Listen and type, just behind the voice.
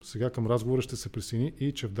Сега към разговора ще се присъедини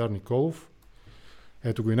и Чавдар Николов.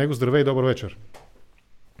 Ето го и него. Здравей и добър вечер.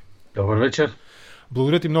 Добър вечер.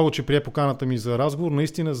 Благодаря ти много, че прие поканата ми за разговор.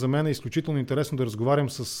 Наистина за мен е изключително интересно да разговарям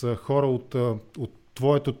с хора от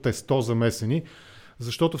твоето тесто замесени,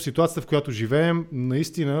 защото в ситуацията, в която живеем,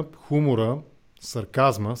 наистина хумора,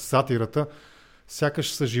 сарказма, сатирата,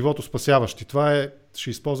 сякаш са животоспасяващи. Това е, ще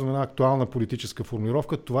използвам една актуална политическа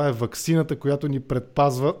формулировка, това е ваксината, която ни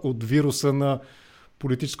предпазва от вируса на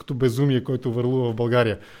политическото безумие, който върлува в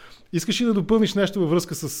България. Искаш ли да допълниш нещо във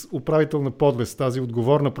връзка с управител на подлез, тази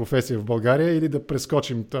отговорна професия в България, или да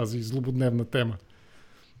прескочим тази злободневна тема?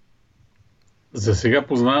 За сега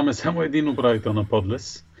познаваме само един управител на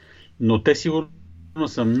подлез, но те сигурно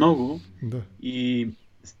са много и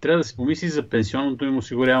трябва да се помисли за пенсионното им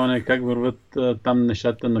осигуряване, как върват там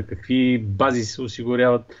нещата, на какви бази се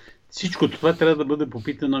осигуряват. Всичко това трябва да бъде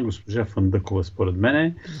попитана госпожа Фандъкова, според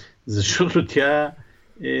мене, защото тя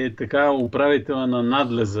е така управител на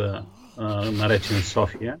надлеза, наречен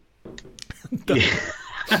София. Да.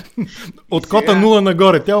 От кота 0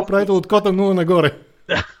 нагоре. Тя е управител от кота 0 нагоре.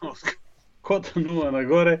 Да, от кота 0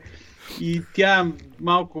 нагоре. И тя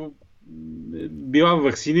малко била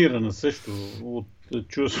вакцинирана също от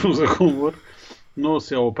чувство за хумор, но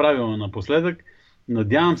се е оправила напоследък.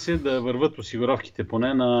 Надявам се да върват осигуровките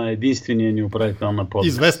поне на единствения ни управител на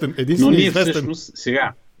подлез. Известен. Но ние всъщност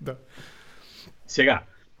сега,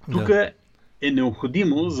 тук е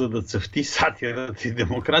необходимо, за да цъфти сатирата и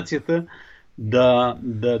демокрацията, да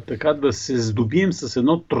се здобием с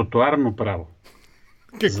едно тротоарно право.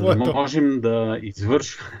 За да можем да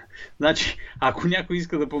извършваме. Значи, ако някой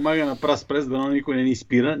иска да помага на прас прес, дано никой не ни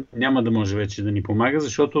спира, няма да може вече да ни помага,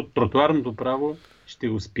 защото тротоарното право ще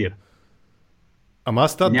го спира. Ама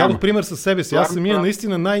аз дадох пример със себе си. Аз самия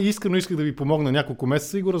наистина най-искрено исках да ви помогна няколко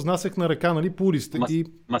месеца и го разнасях на ръка, нали, по улиците.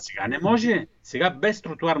 Ма сега не може. Сега без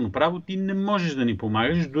тротуарно право ти не можеш да ни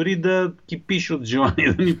помагаш, дори да кипиш от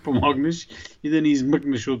желание да ни помогнеш и да ни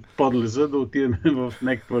измъкнеш от подлеза, да отидем в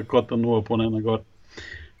някаква кота 0 поне нагоре.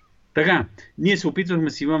 Така, ние се опитвахме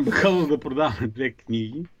с Иван Бакалов да продаваме 2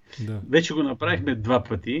 книги. Да. Вече го направихме 2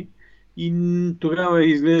 пъти. И тогава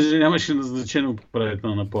изглежда нямаше назначено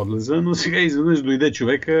управител на подлеза, но сега изведнъж дойде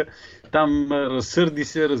човека, там разсърди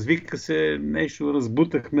се, развика се, нещо,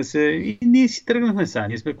 разбутахме се и ние си тръгнахме сега.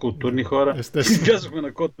 Ние сме културни хора. Излязохме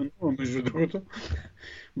на кота 0, между другото,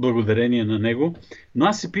 благодарение на него. Но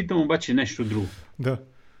аз се питам обаче нещо друго. Да.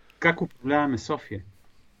 Как управляваме София?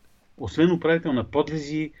 Освен управител на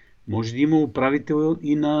подлези, може да има управител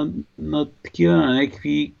и на такива, на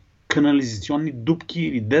някакви канализационни дупки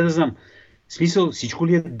или да знам. В смисъл, всичко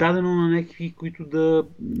ли е дадено на някакви, които да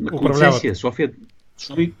на концесия? София.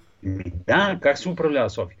 Да, как се управлява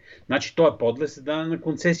София? Значи той е подлез е даден на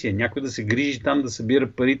концесия. Някой да се грижи там, да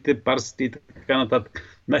събира парите, парсите и така нататък.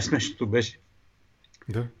 Най-смешното беше,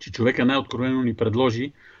 че човека най-откровено ни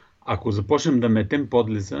предложи, ако започнем да метем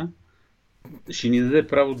подлеза, ще ни даде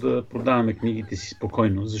право да продаваме книгите си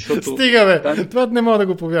спокойно, защото... Стига бе! Това не мога да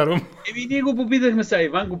го повярвам. Ние го попитахме сега.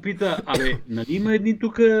 Иван го пита, нали има едни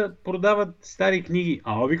тук продават стари книги?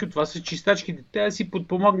 Вика, това са чистачките. Те да си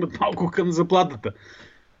подпомогнат малко към заплатата.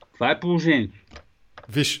 Това е положението.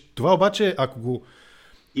 Виж, това обаче, ако го...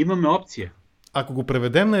 Имаме опция. Ако го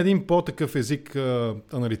преведем на един по-такъв език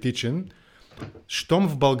аналитичен, щом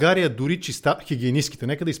в България дори хигиенистките,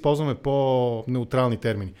 нека да използваме по-неутрални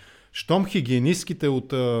термини, щом хигиенистките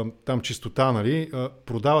от там чистота, нали,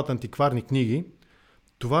 продават антикварни книги,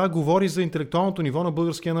 това говори за интелектуалното ниво на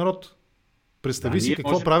българския народ. Представи си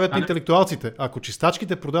какво правят интелектуалците. Ако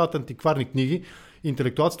чистачките продават антикварни книги,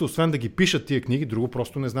 интелектуалците, освен да ги пишат тия книги, друго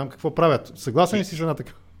просто не знам какво правят. Съгласен ли си с една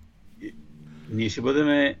така? Ние ще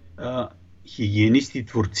бъдем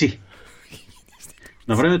хигиенисти-творци.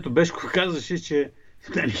 На времето Бешко казваше, че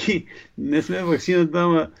не сме ваксината,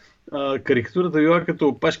 ама карикатурата била като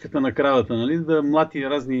опашката на кравата, нали? Да млати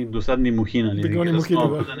разни досадни мухи, нали?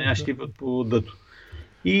 Да не я щипат по дъто.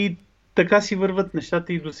 И така си върват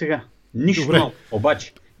нещата и до сега. Нищо ново.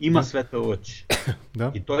 Обаче има светъл лъч.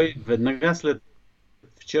 И той веднага след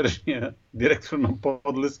вчерашния директор на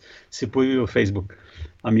подлез се появи във Фейсбук.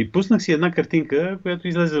 Пуснах си една картинка, която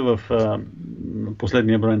излезе в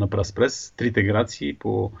последния брой на Прас Прес. 3 грации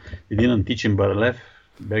по един античен барелев.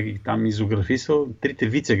 Бях ги там изографисал. 3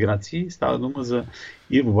 вице-грации. Става дума за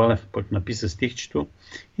Иво Балев, пък написа стихчето.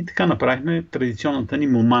 И така направихме традиционната ни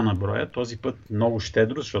мома на броя. Този път много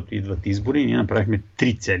щедро, защото идват избори. Ние направихме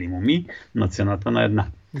 3 цели моми на цената на една.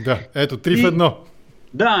 Да, ето 3 в 1.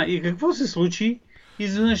 Да, и какво се случи?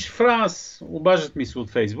 Изведнъж фраз, обаждат ми се от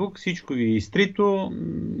Фейсбук, всичко ви е изтрито,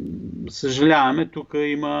 съжаляваме, тук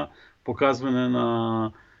има показване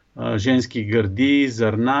на женски гърди,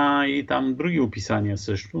 зърна и там други описания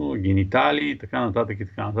също, генитали и така нататък и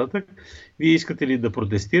така нататък. Вие искате ли да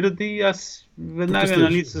протестирате? И аз веднага,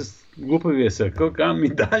 нали, с глупавия съркъл казвам,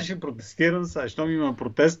 да, ще протестирам сега, щом има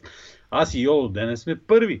протест. Аз и Йоло Дене сме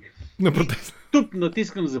първи. На протест. Тук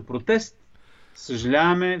натискам за протест.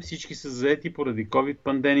 Съжаляваме, всички са заети поради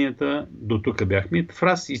COVID-пандемията. До тук бяхме. В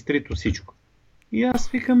раз изтрито всичко. И аз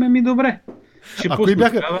викаме ми добре.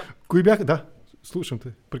 Кои бяха? Да, слушам те.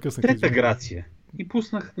 Прекъснах. Трета грация. И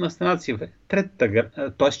пуснах на страница.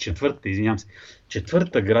 Т.е.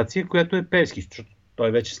 четвърта грация, която е перски, защото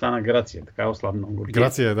той вече стана грация. Така ослабна Гордия.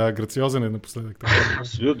 Грация, да, грациозен е напоследък.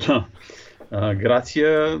 Абсолютно.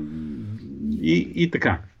 Грация и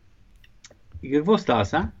така. И какво става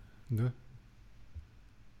сега? Да.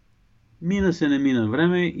 Не мина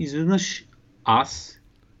време, изведнъж аз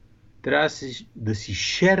трябва да си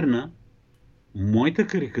шерна моята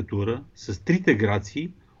карикатура с трите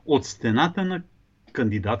грации от стената на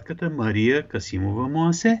кандидатката Мария Касимова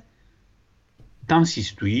Моасе. Там си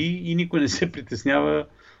стои и никой не се притеснява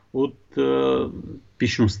от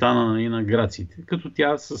пишността на грациите. Като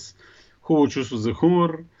тя с хубаво чувство за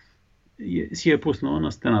хумор си е пуснала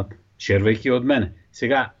на стената, шервайки от мене.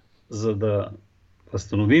 Сега, за да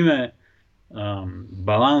възстановиме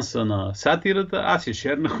баланса на сатирата, аз я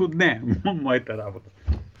шернах от нея, моята работа.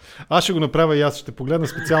 Аз ще го направя и аз ще погледна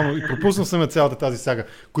специално и пропуснал съм цялата тази сага.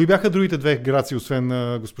 Кои бяха другите две грации,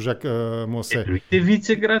 освен госпожа Моасе? Другите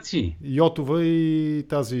вице-грации. Йотова и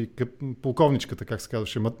тази полковничката, как се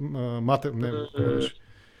казваше?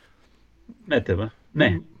 Метева.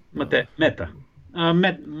 Не, Мета.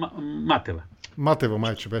 Матева. Матева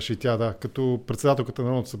майче беше и тя, да, като председателката на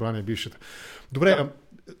Народното събрание, бившата. Добре, да.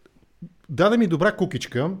 Даде ми добра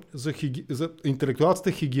кукичка за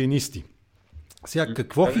интелектуалците хигиенисти. Сега,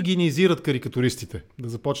 какво хигиенизират карикатуристите? Да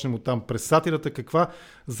започнем от там. През сатирата,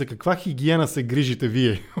 за каква хигиена се грижите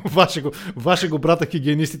вие? Вашего брата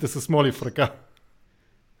хигиенистите с моли в ръка.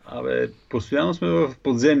 Постоянно сме в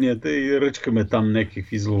подземнията и ръчкаме там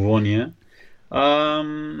някакви зловония.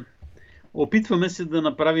 Опитваме се да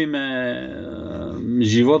направим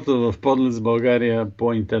живота в подлез България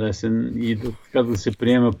по-интересен и да се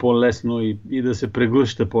приема по-лесно и да се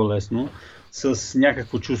преглъща по-лесно с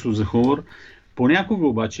някакво чувство за хумор. Понякога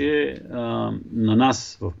обаче на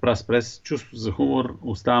нас в Прас-Прес чувство за хумор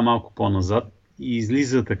остава малко по-назад и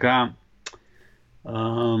излиза така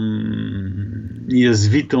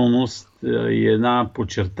язвителност и една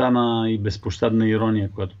подчертана и безпощадна ирония,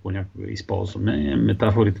 която понякога използваме.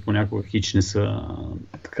 Метафорите понякога хич не са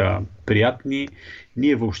така приятни.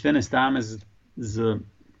 Ние въобще не ставаме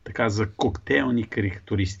за коктейлни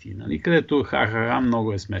карикатуристи, нали? Където ха-ха-ха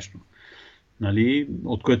много е смешно. Нали?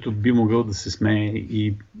 От което би могъл да се смее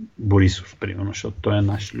и Борисов, примерно, защото той е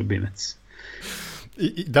наш любимец.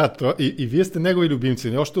 И вие сте негови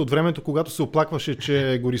любимци. Още от времето, когато се оплакваше,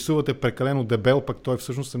 че го рисувате прекалено дебел, пък той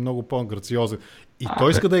всъщност е много по-грациозен. И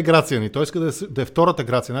той иска да е грация, той иска да е втората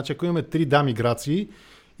грация. Значи, ако имаме 3 дами грации,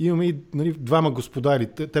 имаме и, нали, 2 господа.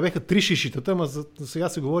 Те беха 3 шишитата, ама сега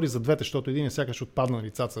се говори за двете, защото един е сякаш отпадна,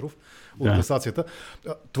 нали, Цацаров от класацията.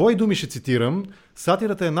 Твои думи ще цитирам.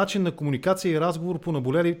 Сатирата е начин на комуникация и разговор по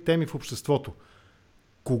наболели теми в обществото.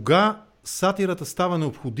 Кога сатирата става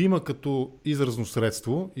необходима като изразно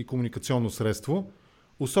средство и комуникационно средство,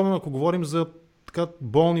 особено ако говорим за така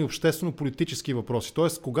болни обществено-политически въпроси.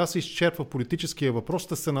 Тоест, кога се изчерпва политическия въпрос,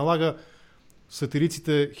 да се налага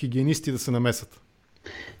сатириците, хигиенисти да се намесат?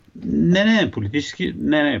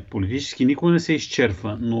 Политически никога не се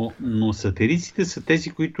изчерпва, но сатириците са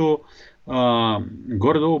тези, които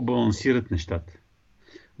горе-долу балансират нещата.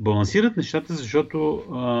 Балансират нещата, защото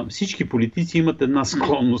всички политици имат една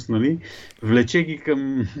склонност, нали? Влече ги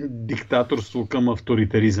към диктаторство, към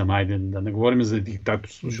авторитаризъм. Айде, да не говорим за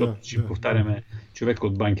диктаторство, защото ще повтаряме човека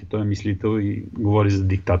от банки, той е мислител и говори за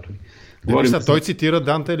диктатори. Той цитира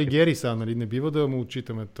Данте Алигиери, нали? Не бива да му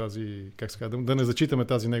отчитаме тази, как се казва, да не зачитаме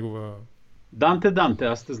тази негова... Данте,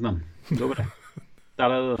 аз те знам. Добре.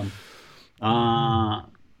 Да.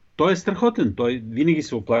 Той е страхотен. Той винаги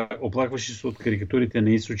се оплакваше се от карикатурите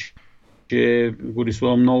на Исо, че го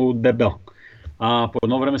рисува много дебел. По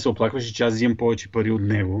едно време се оплакваше, че аз взимам повече пари от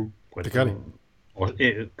него. Което, така ли?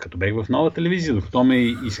 Като бех в Нова телевизия, докато ме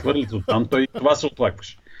изхвърлите оттам, той това се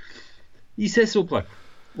оплакваше. И се оплаква.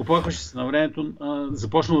 Оплакваше се на времето,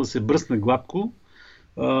 започнал да се бръсне гладко,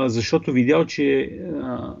 защото видял, че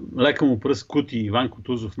лека му пръст Кути Иван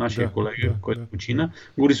Кутузов, нашия колега, който почина,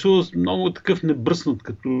 го рисува много такъв небръснат,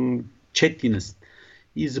 като четинест.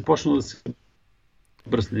 И започнал да се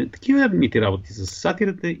бръсне. Такива мити работи. За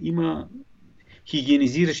сатирата има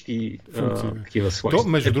хигиенизиращи такива слайси.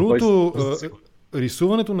 Между другото,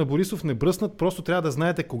 рисуването на Борисов не бръснат, просто трябва да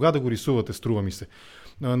знаете кога да го рисувате, струва ми се.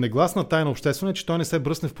 Негласна тайна обществена е, че той не се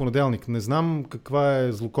бръсне в понеделник. Не знам каква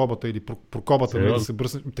е злокобата или прокобата да се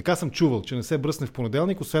бръсне. Така съм чувал, че не се бръсне в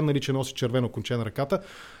понеделник, освен нали, че носи червено конче на ръката.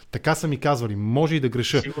 Така са ми казвали. Може и да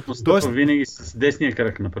греша. Тоест, винаги с десния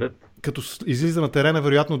крак напред. Като излиза на терена,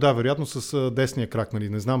 вероятно с десния крак. Нали.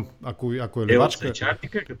 Не знам, ако е левачка. От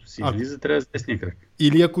като си излиза, трябва с десния крак.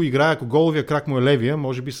 Или ако головия крак му е левия,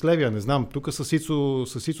 може би с левия, не знам. Тук с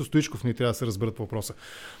Ицо Стоичков ни трябва да се разберат по въпроса.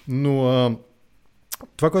 Но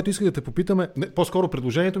това, което исках да те попитаме, по-скоро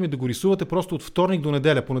предложението ми е да го рисувате просто от вторник до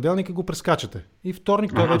неделя. Понеделника го прескачате. И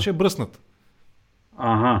вторник той вече е бръснат.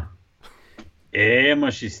 Ага.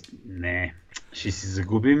 Ще си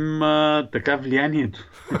загубим така влиянието.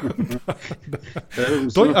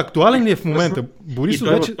 Той актуален ли е в момента? Борисов и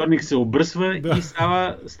той вече... във вторник се обръсва и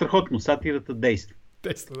става страхотно. Сатирата действа.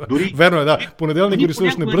 Дори... Верно е, да. Понеделник го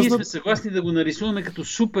рисуваш небръснат. Ние сме съгласни да го нарисуваме като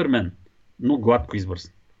Супермен, но гладко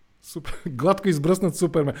избръснат. Гладко избръснат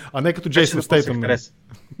Супермен, а не като Джейсън Стейтъм.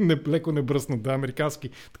 Леко не бръснат, да, американски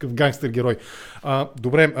такъв гангстер герой.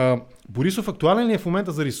 Добре, Борисов актуален ли е в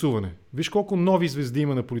момента за рисуване? Виж колко нови звезди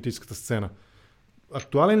има на политическата сцена.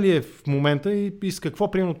 Актуален ли е в момента и с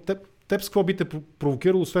какво, примерно, теб с какво би те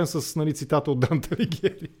провокирало, освен с нали, цитата от Данте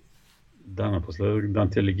Алигиери? Да, напоследък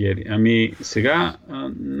Данте Алигиери. Сега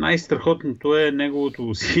най-страхотното е неговото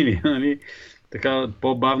усилие, нали? Така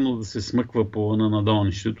по-бавно да се смъква по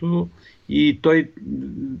надолнището и той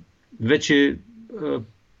вече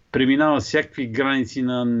преминава всякакви граници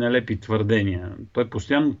на нелепи твърдения. Той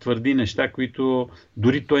постоянно твърди неща, които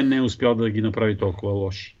дори той не е успял да ги направи толкова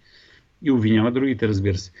лоши. И обвинява другите,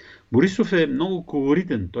 разбира се. Борисов е много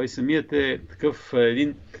колоритен. Той самият е такъв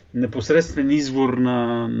един непосредствен извор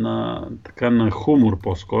на хумор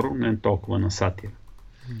по-скоро, не толкова на сатира.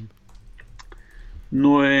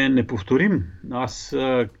 Но е неповторим. Аз,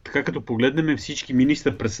 така като погледнем всички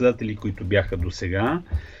министър-председатели, които бяха до сега,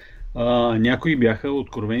 някои бяха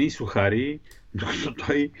откровени сухари, докато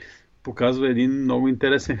той показва един много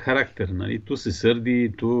интересен характер. Нали? Ту се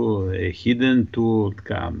сърди, ту е хиден, ту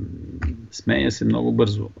така, смея се много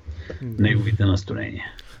бързо неговите настроения.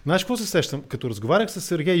 Знаеш какво се сещам? Като разговарях с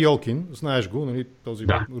Сергей Йолкин, знаеш го, нали, този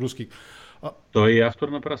руски... Той е автор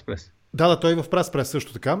на Праспрес. Да, той е в Праспрес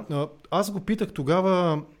също така. Аз го питах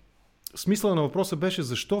тогава, смисъла на въпроса беше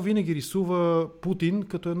защо винаги рисува Путин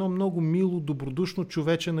като едно много мило, добродушно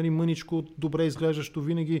човече, нали, мъничко, добре изглеждащо,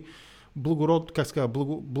 винаги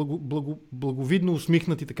благовидно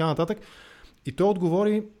усмихнат и така нататък. И той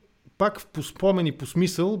отговори, пак по спомен и по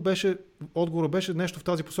смисъл, отговорът беше нещо в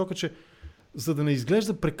тази посока, че за да не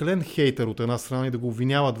изглежда прекален хейтър от една страна и да го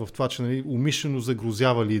обвиняват в това, че нали, умишлено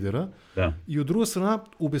загрозява лидера. Да. И от друга страна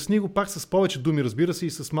обясни го пак с повече думи, разбира се, и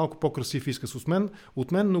с малко по-красив изказ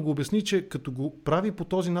от мен, но го обясни, че като го прави по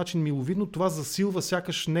този начин миловидно, това засилва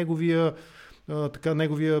сякаш неговия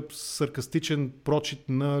саркастичен прочит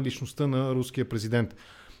на личността на руския президент.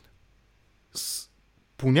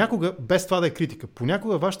 Понякога, без това да е критика,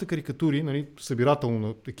 понякога вашите карикатури, нали, събирателно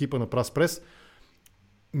на екипа на Праспрес,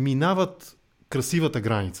 минават красивата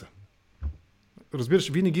граница. Разбираш,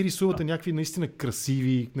 винаги рисувате някакви наистина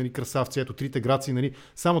красиви, нали, красавци, ето трите граци, нали,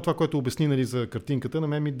 само това, което обясни нали, за картинката, на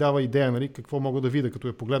мен ми дава идея, нали, какво мога да видя, като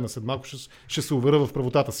я погледна след малко, ще се уверя в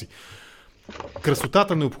правотата си.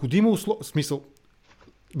 Красотата,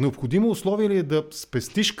 необходимо условие ли е да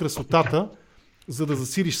спестиш красотата, за да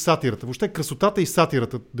засилиш сатирата? Въобще красотата и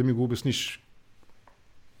сатирата, да ми го обясниш.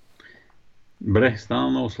 Бре, стана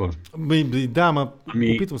много сложно. Да,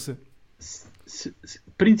 опитвам се.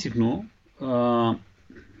 Принципно,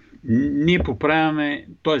 ние поправяме,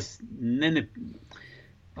 т.е.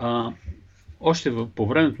 още по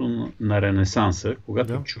времето на Ренесанса,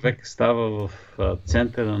 когато човек става в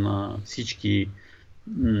центъра на всички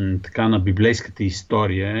така на библейската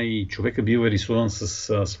история и човека бива рисуван с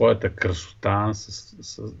своята красота,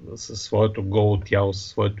 с своето голо тяло, с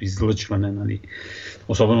своето излъчване, нали,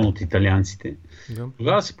 особено от италианците.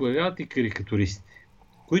 Тогава се появяват и карикатуристите,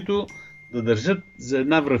 които да държат за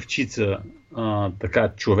една връвчица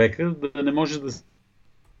така човека, да не може да се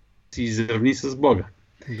изравни с Бога.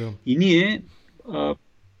 И ние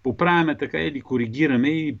поправяме така или коригираме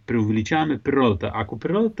и преувеличаваме природата. Ако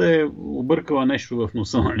природата е объркала нещо в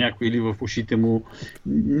носа на някой или в ушите му,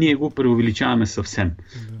 ние го преувеличаваме съвсем.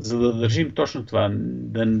 За да държим точно това.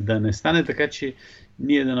 Да не стане така, че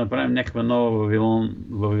ние да направим някаква нова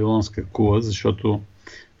вавилонска кула, защото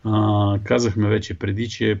казахме вече преди,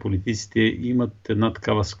 че политиците имат една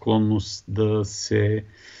такава склонност да се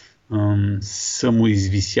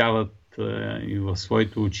самоизвисяват и в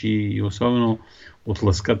своите очи, и особено от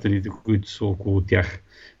ласкателите, които са около тях.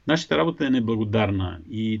 нашата работа е неблагодарна.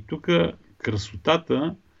 И тук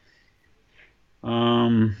красотата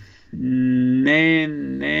не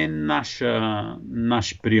е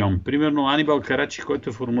наш прием. Примерно Анибал Карачи, който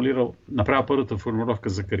е направил първата формулировка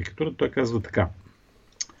за карикатура, той казва така.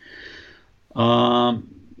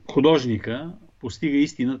 Художника постига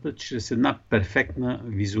истината чрез една перфектна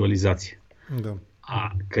визуализация. Да.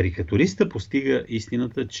 А карикатуриста постига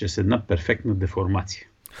истината чрез една перфектна деформация.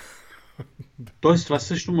 Тоест това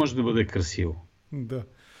също може да бъде красиво. Да.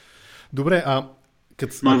 Добре,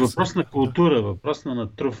 но е въпрос на култура, въпрос на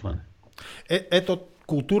натрупване. Ето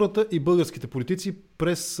културата и българските политици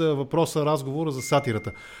през въпроса, разговора за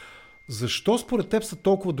сатирата. Защо според теб са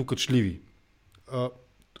толкова докачливи?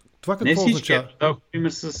 Това какво не всички, означава? Дадох пример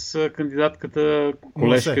с кандидатката,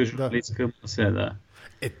 колежка, журналистка Масе, да.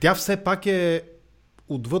 Тя все пак е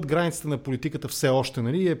отвъд границата на политиката все още,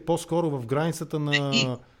 нали? Е по-скоро в границата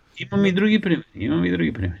на... Имам и други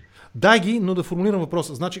примери. Дай ги, но да формулирам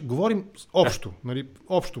въпроса. Значи, говорим общо, нали?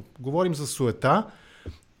 Общо. Говорим за суета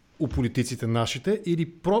у политиците нашите или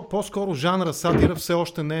по-скоро жанра сатира все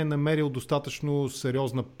още не е намерил достатъчно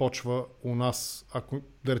сериозна почва у нас. Ако,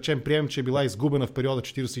 да речем, приемем, че е била изгубена в периода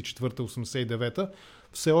 44-89,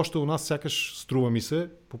 все още у нас сякаш, струва ми се,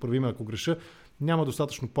 поправи ме ако греша, няма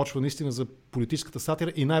достатъчно почва наистина за политическата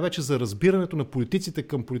сатира и най-вече за разбирането на политиците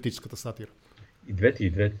към политическата сатира. И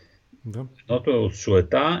двете. Да. Едното е от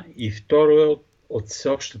суета и второ е от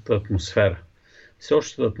всеобщата атмосфера.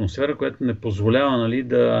 Всеобщата атмосфера, която не позволява, нали,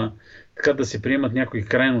 да се приемат някои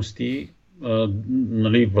крайности,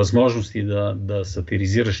 нали, възможности да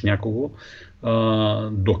сатиризираш някого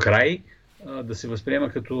до край, да се възприема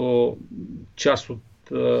като част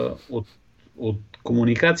от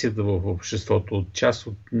комуникацията в обществото, от част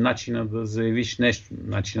от начина да заявиш нещо,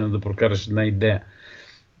 начина да прокараш една идея.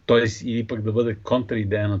 Тоест, или пък да бъде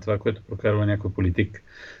контраидея на това, което прокарва някой политик.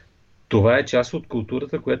 Това е част от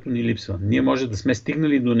културата, която ни липсва. Ние може да сме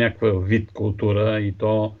стигнали до някаква вид култура и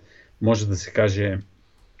то може да се каже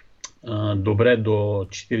добре до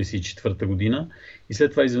 1944 година и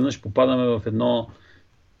след това изведнъж попадаме в едно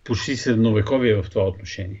почти средновековие в това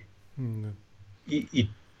отношение. И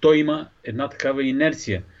то има една такава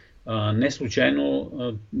инерция. Не случайно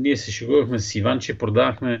ние се шегувахме с Иван, че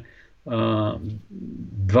продавахме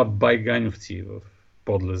 2 байганьовци в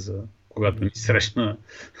подлеза, когато ни срещна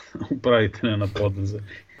управителя на подлеза.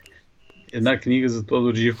 Една книга за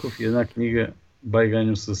Тодор Живков и една книга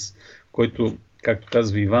Байганьов, с който, както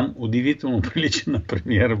казва Иван, удивително прилича на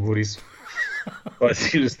премиера Борисов. Това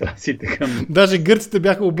са илюстрациите към... Даже гърците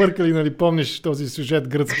бяха объркали, нали, помниш този сюжет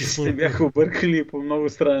гръцки? Гърците бяха объркали по много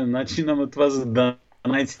странен начин, ама това за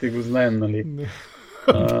данайците го знаем, нали.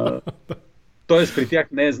 Тоест при тях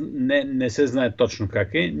не се знае точно как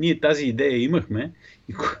е. Ние тази идея имахме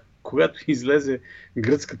и когато излезе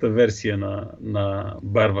гръцката версия на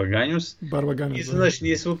Барбаганьос, изведнъж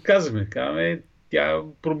ние се отказваме. Казваме, тя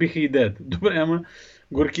пробиха идеята. Добре, ама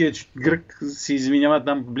горкият грък се извинява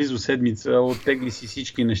там близо седмица, оттегли си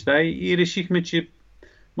всички неща и решихме, че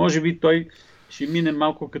може би той ще мине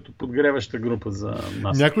малко като подгреваща група за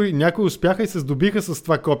нас. Някои успяха и се здобиха с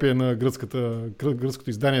това копие на гръцкото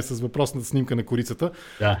издание с въпросната снимка на корицата.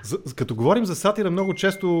 Да. Като говорим за сатира, много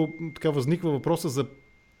често така възниква въпроса за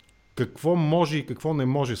какво може и какво не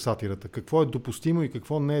може сатирата, какво е допустимо и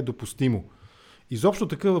какво не е допустимо. Изобщо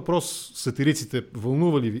такъв въпрос сатириците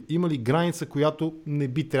вълнува ли ви? Има ли граница, която не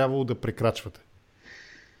би трябвало да прекрачвате?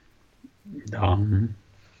 Да,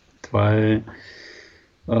 това е...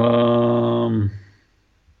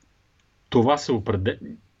 Това се определя...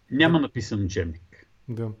 Няма написан учебник.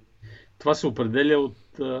 Да. Това се определя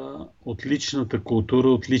от личната култура,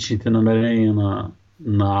 от личните намерения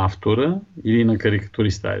на автора или на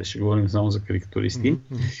карикатуриста. Ще говорим само за карикатуристи.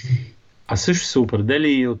 А също се определя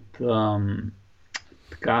и от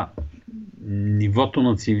нивото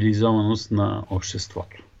на цивилизованост на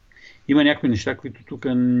обществото. Има някои неща, които тук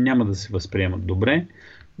няма да се възприемат добре,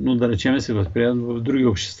 но да речем се възприемат в други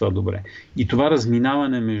общества добре. И това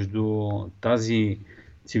разминаване между тази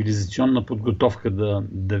цивилизационна подготовка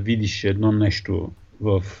да видиш едно нещо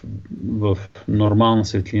в нормална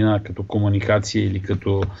светлина, като комуникация или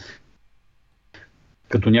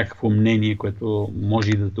като някакво мнение, което може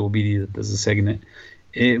и да те обиди, да те засегне,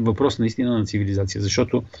 е въпрос наистина на цивилизация.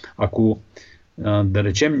 Защото ако, да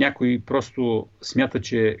речем, някой просто смята,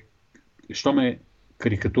 че щом е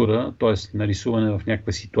карикатура, т.е. нарисуване в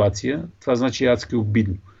някаква ситуация, това значи адски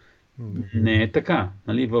обидно. Не е така.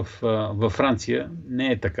 Нали? Във Франция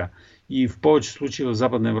не е така. И в повече случаи в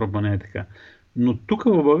Западна Европа не е така. Но тук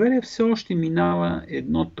в България все още минава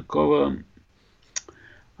едно такова...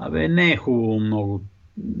 не е хубаво много.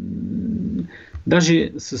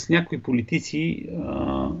 Даже с някои политици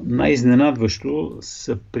най-изненадващо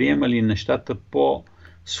са приемали нещата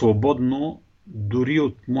по-свободно дори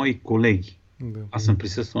от мои колеги. Да. Аз съм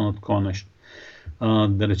присъствал на такова нещо.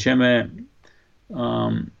 Да речеме,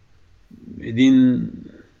 един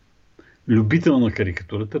любител на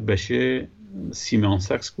карикатурата беше Симеон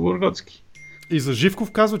Сакскобургготски. И за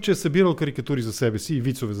Живков казва, че е събирал карикатури за себе си и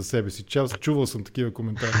вицове за себе си. Чувал съм такива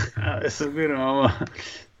коментари. Събирам, ама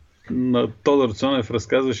на Тодор Цонев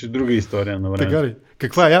разказваше друга история на време. Така ли?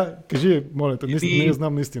 Каква е? Кажи, моля те, не я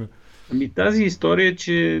знам наистина. Тази история,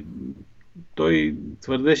 че той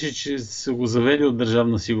твърдеше, че са го завели от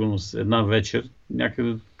Държавна сигурност една вечер,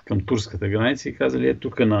 някъде към турската граница и казали,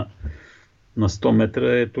 тук на 100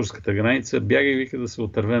 метра е турската граница, бягай, вика, да се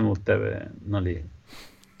отървем от тебе, нали?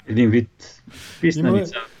 Един вид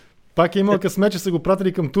писнаница. Пак е имал късмет, че са го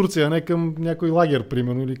пратили към Турция, а не към някой лагер,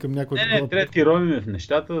 примерно, или към някой... Не, трябва да ти робиме в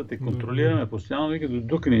нещата, да те контролираме постоянно, вика,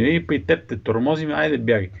 дотук ни, и теб те тормозиме, айде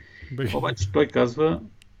бягай. Обаче той казва,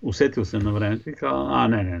 усетил се на времето и казва,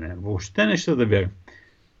 не, въобще не ще да бягам.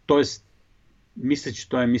 Тоест, мисля, че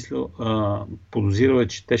той е мислил, подозирал е,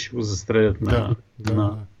 че те ще го застрелят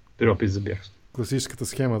на опит за бягство. Класическата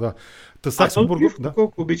схема, да.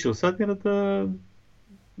 Колко обичал сатирата,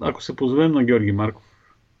 ако се позовем на Георги Марков.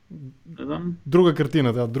 Друга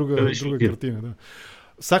картина, да. Друга картина, да.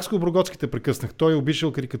 Сакскобургготските прекъснах. Той е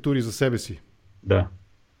обичал карикатури за себе си. Да.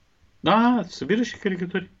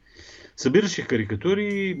 Събираше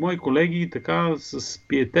карикатури, мои колеги, така, с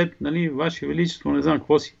пиетет, нали, Ваше Величество, не знам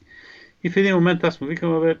какво си. И в един момент аз му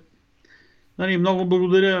викам, нали, много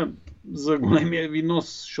благодаря за големия ви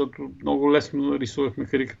нос, защото много лесно рисувахме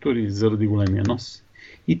карикатури заради големия нос.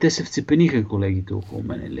 И те се вцепениха, колегите около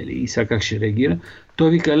мене, леле, и сега как ще реагира. Той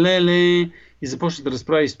вика, леле, и започна да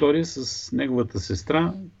разправя история с неговата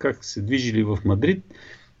сестра, как се движили в Мадрид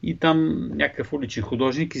и там някакъв уличен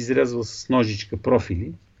художник изрязвал с ножичка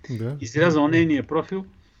профили. Да. Изрязал нейния профил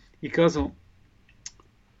и казал,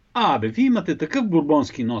 вие имате такъв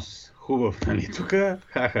бурбонски нос. Хубав, нали, тук,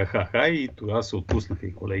 ха-ха-ха-ха, и тогава се отпуснаха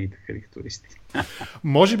и колегите карикатуристи.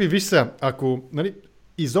 Може би, виж сега, ако, нали,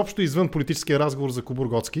 изобщо извън политическия разговор за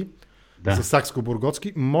Кобургготски, за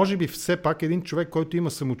Сакскобургготски, може би все пак един човек, който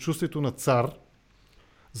има самочувствието на цар,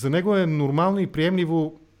 за него е нормално и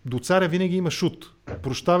приемливо, до царя винаги има шут.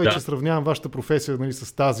 Прощавай, че сравнявам вашата професия, нали,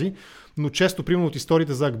 с тази, но често, примерно от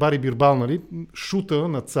историите за Акбар и Бирбал, нали, шута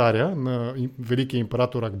на царя, на великия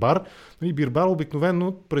император Акбар, нали, Бирбал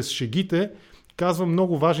обикновено през шегите казва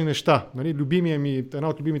много важни неща. Нали, една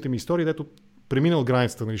от любимите ми истории, дето преминал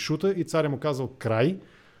границата, нали, шута, и царя му казал край,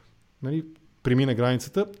 нали, премина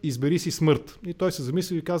границата, избери си смърт. И той се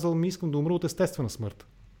замислил и казал, искам да умра от естествена смърт.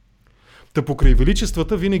 Та покрай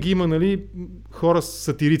величествата винаги има, нали, хора с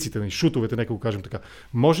сатириците, нали, шутовете, нека го кажем така.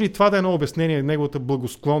 Може ли това да е едно обяснение, неговата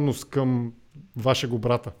благосклонност към вашего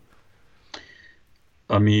брата?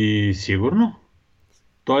 Сигурно.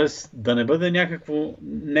 Тоест да не бъде някакво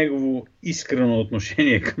негово искрено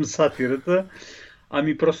отношение към сатирата,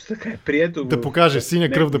 просто така е прието. Да покаже,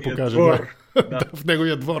 синя кръв да покаже. Да. В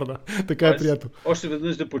неговия двор, да. Така е прието. Още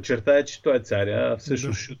веднъж да подчертая, че той е царя, а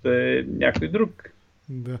всъщност шута е някой друг.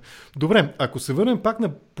 Да. Добре, ако се върнем пак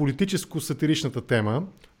на политическо-сатиричната тема,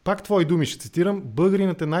 пак твои думи ще цитирам,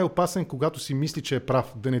 българинът е най-опасен, когато си мисли, че е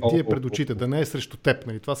прав, да не ти е пред очите, да не е срещу теб.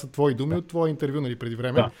 Нали? Това са твои думи от твое интервю, нали, преди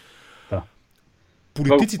време. Да.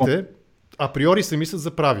 Политиците априори се мислят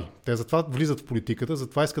за прави. Те затова влизат в политиката,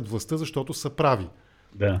 затова искат властта, защото са прави.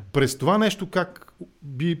 Да. През това нещо как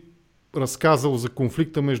би разказал за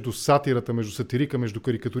конфликта между сатирата, между сатирика, между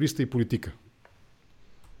карикатуриста и политика?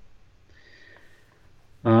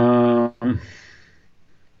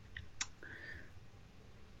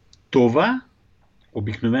 Това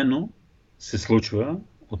обикновено се случва,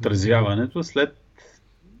 отразяването, след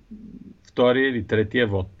втория или третия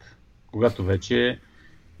вод, когато вече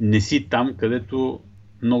не си там, където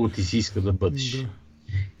много ти си иска да бъдеш. Да.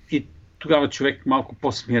 И тогава човек малко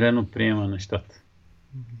по-смирено приема нещата.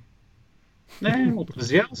 Не,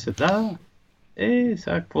 отразява се, да.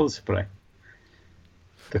 Сега какво да се прави?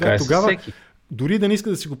 Така тогава... всеки. Дори да не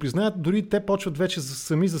искат да си го признаят, дори те почват вече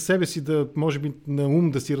сами за себе си да, може би, на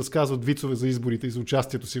ум да си разказват вицове за изборите и за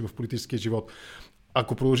участието си в политическия живот.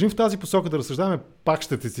 Ако продължим в тази посока да разсъждаваме, пак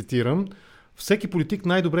ще те цитирам, всеки политик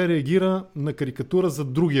най-добре реагира на карикатура за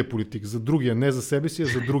другия политик, за другия, не за себе си, а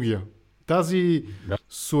за другия. Тази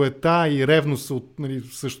суета и ревност от, нали,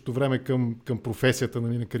 в същото време към професията,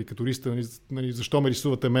 нали, на карикатуриста, нали, защо ме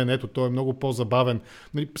рисувате мен, ето той е много по-забавен.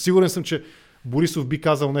 Нали, сигурен съм, че Борисов би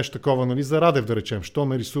казал нещо такова, нали, за Радев, да речем. Що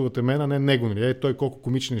ме рисувате мен, а не него, нали? Той колко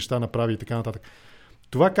комични неща направи и така нататък.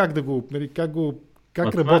 Това как да го, нали, как го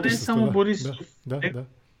Как това работиш не е с само това? Борисов. Да.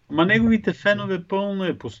 Ма неговите фенове пълно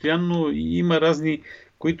е, постоянно има разни,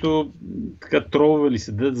 които така тролвали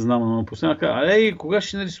се, да знам, но постоянно казват, ей, кога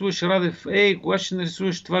ще нарисуваш Радев, кога ще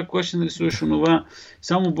нарисуваш това, кога ще нарисуваш онова,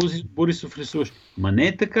 само Борисов рисуваш. Ма не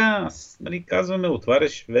е така, нали, казваме,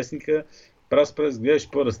 отваряш вестника, през гледаш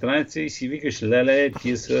първа страница и си викаш, леле,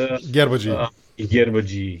 тия са Гербаджи.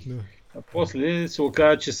 Гербаджи. Да. А после се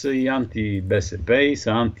оказа, че са и анти-БСП, и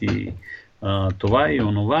са анти това и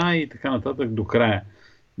онова и така нататък до края.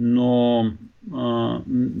 Но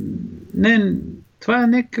не, това е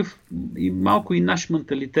някакъв и малко и наш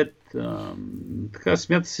менталитет. Така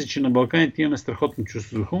смята се, че на Балканите имаме страхотно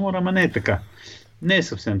чувство за хумор, ама не е така. Не е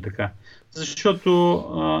съвсем така.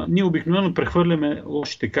 Защото ние обикновено прехвърляме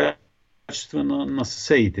лошите качества на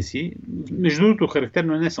съседите си. Между другото,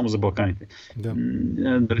 характерно е не само за Балканите. Да.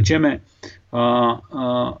 Да речеме,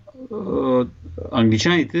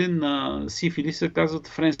 англичаните на сифилиса казват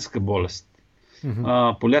френска болест.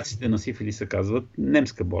 Поляците на сифилиса казват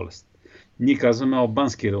немска болест. Ние казваме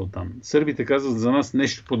албански релтан. Сърбите казват за нас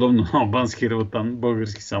нещо подобно на албански релтан,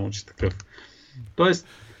 български само, че такъв. Тоест,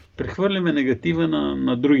 прехвърляме негатива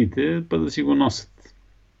на другите, па да си го носят.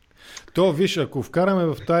 То, виж, ако вкараме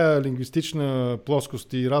в тая лингвистична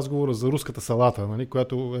плоскост и разговора за руската салата, нали,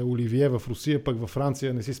 която е оливие в Русия, пък във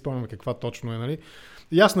Франция, не си спомням каква точно е, нали?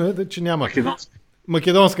 Ясно е, че няма.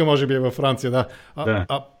 Македонска може би е във Франция, да.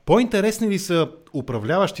 А по-интересни ли са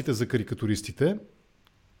управляващите за карикатуристите?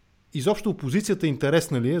 Изобщо опозицията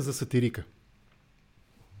интересна ли е за сатирика?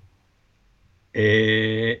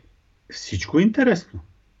 Всичко е интересно.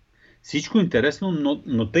 Всичко е интересно,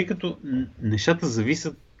 но тъй като нещата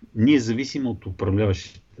зависят, ние зависим от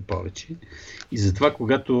управляващите повече. И затова,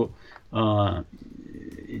 когато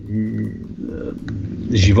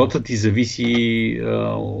животът ти зависи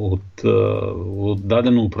от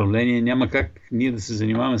дадено управление, няма как ние да се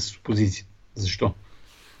занимаваме с опозицията. Защо?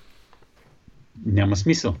 Няма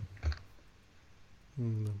смисъл.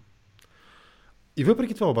 И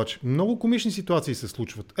въпреки това обаче, много комични ситуации се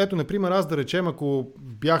случват. Ето, например, аз да речем, ако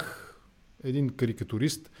бях един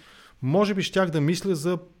карикатурист, може би щях да мисля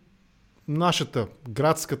за нашата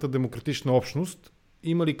градската демократична общност,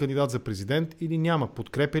 има ли кандидат за президент или няма,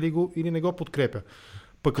 подкрепя ли го или не го подкрепя.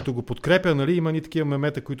 Пък като го подкрепя, нали, има ни такива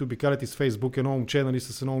мемета, които обикалят из Фейсбук, едно момче, нали,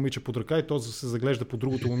 с едно момиче под ръка и то се заглежда по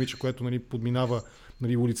другото момиче, което, нали, подминава,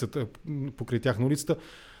 нали, улицата, покрай тях на улицата.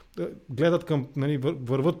 Гледат към, нали,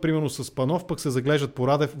 върват примерно с Панов, пък се заглеждат по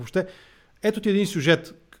Радев. Въобще, ето ти един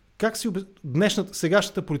сюжет. Как си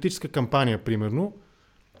сегашната политическа кампания, примерно,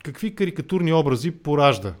 какви карикатурни образи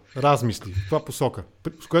поражда, размисли в това посока,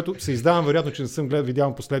 с което се издавам, вероятно, че не съм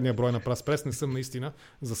видял последния брой на Прес, не съм наистина,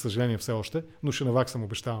 за съжаление все още, но ще наваксам,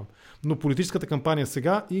 обещавам. Но политическата кампания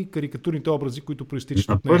сега и карикатурните образи, които проистичат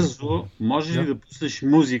от нея. Бързо, може ли да пуснеш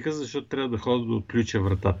музика, защото трябва да ходя да отключа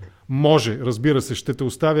вратата? Може, разбира се, ще те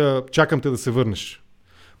оставя, чакам те да се върнеш.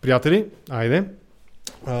 Приятели, айде.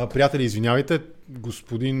 Приятели, извинявайте,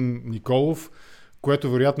 господин Николов,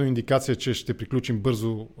 което вероятно е индикация, че ще приключим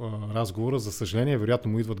бързо разговора. За съжаление,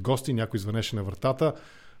 вероятно му идват гости, някой звънеше на вратата.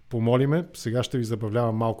 Помолиме, сега ще ви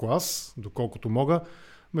забавлявам малко аз, доколкото мога.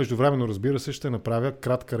 Междувременно, разбира се, ще направя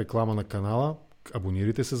кратка реклама на канала.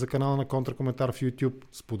 Абонирайте се за канала на Контракоментар в YouTube,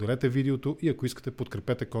 споделете видеото и ако искате,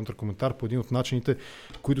 подкрепете Контракоментар по един от начините,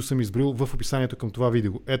 които съм избрил в описанието към това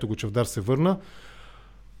видео. Ето го, Чавдар се върна.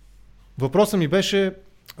 Въпросът ми беше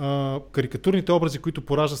карикатурните образи, които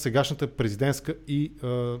поражда сегашната президентска и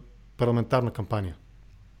парламентарна кампания.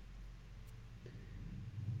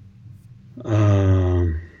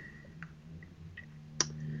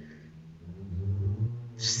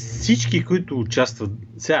 Всички, които участват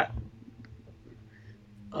сега,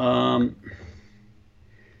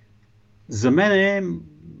 за мен е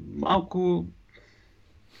малко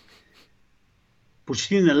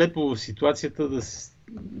почти нелепо в ситуацията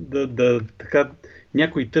да така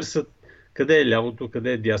някои търсят къде е лявото,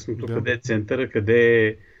 къде е дясното, къде е центъра, къде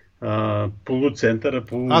е полуцентъра,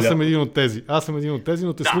 полуляво. Аз съм един от тези,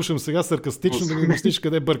 но те слушам сега саркастично да ми мислиш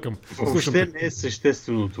къде бъркам. Въобще не е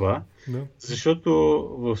съществено това, защото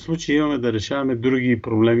в случая имаме да решаваме други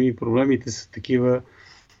проблеми и проблемите са такива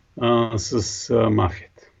с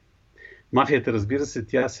мафията. Мафията, разбира се,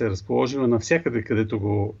 тя се е разположила навсякъде, където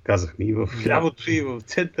го казахме. И в лявото, и в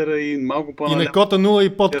центъра, и малко по-наляво. И на кота 0,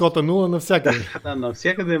 и под кота 0, навсякъде. Да,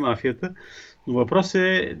 навсякъде е мафията. Но въпрос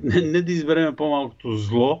е не да изберем по-малкото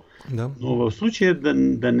зло, но в случая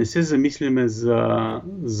да не се замисляме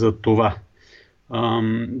за това.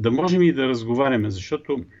 Да можем и да разговаряме,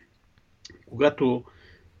 защото когато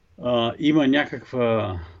има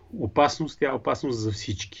някаква опасност, тя е опасност за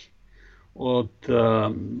всички. от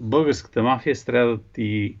българската мафия страдат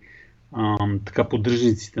и така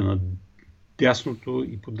поддръжниците на дясното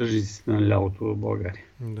и поддръжниците на лявото в България.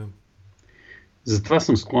 Да. Затова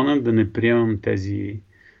съм склонен да не приемам тези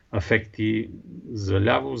афекти за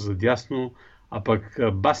ляво, за дясно, а пък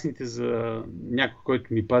басните за някой,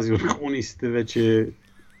 който ни пази от комунистите, вече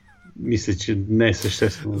мисля, че не е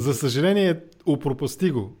съществено. За съжаление,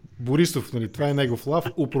 упропасти го. Борисов, нали, това е негов лав,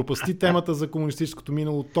 упропасти темата за комунистическото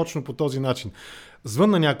минало точно по този начин.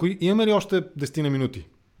 Звънна някой, имаме ли още 10 минути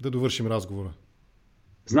да довършим разговора?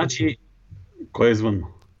 Значи, кой е звънно?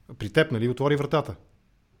 При теб, нали, отвори вратата.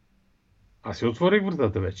 Аз си отворих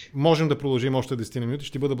вратата вече. Можем да продължим още 10 минути,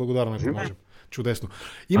 ще ти бъда благодарен, ако можем. Чудесно.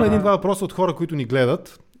 Има един-два въпроса от хора, които ни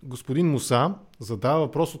гледат. Господин Муса задава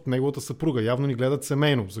въпрос от неговата съпруга. Явно ни гледат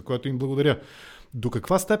семейно, за което им благодаря. До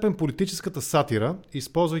каква степен политическата сатира,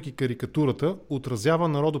 използвайки карикатурата, отразява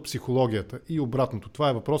народопсихологията и обратното? Това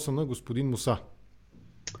е въпроса на господин Муса.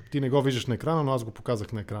 Ти не го виждаш на екрана, но аз го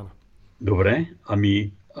показах на екрана. Добре,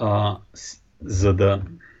 за да...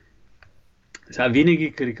 Сега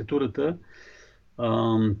винаги карикатурата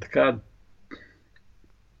така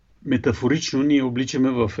метафорично ние обличаме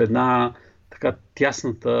в една така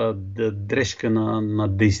тясната дрежка на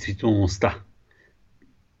действителността.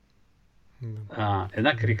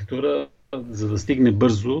 Една карикатура, за да стигне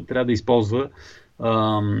бързо, трябва да използва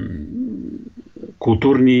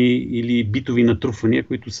културни или битови натрупвания,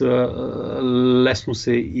 които са лесно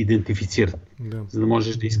се идентифицират. Да. За да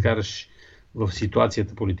можеш да изкараш в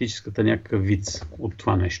ситуацията политическата някакъв виц от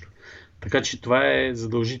това нещо. Така че това е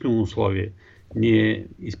задължително условие. Ние,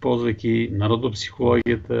 използвайки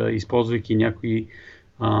народопсихологията, използвайки някои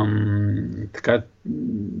така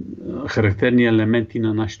характерни елементи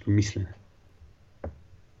на нашето мислене.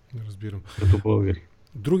 Разбирам. Като българи.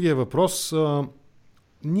 Другия въпрос.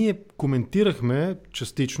 Ние коментирахме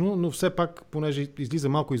частично, но все пак, понеже излиза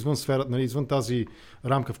малко извън сфера, нали, извън тази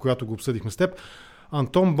рамка, в която го обсъдихме с теб,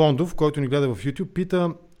 Антон Бондов, който ни гледа в YouTube,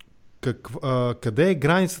 пита къде е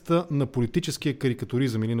границата на политическия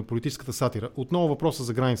карикатуризъм или на политическата сатира? Отново въпроса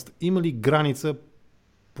за границата. Има ли граница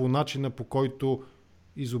по начина, по който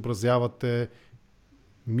изобразявате,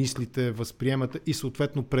 мислите, възприемате и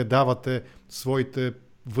съответно предавате своите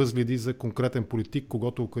възгледи за конкретен политик,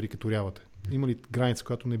 когато го карикатурявате? Има ли граница,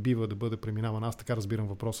 която не бива да бъде преминавана? Аз така разбирам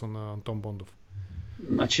въпроса на Антон Бондов.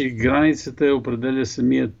 Значи границата определя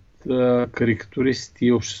самият карикатурист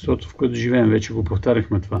и обществото, в което живеем. Вече го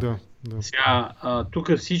повтаряхме това. Да. Сега,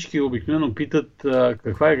 тук всички обикновено питат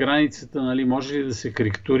каква е границата, нали, може ли да се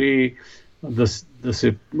карикатури, да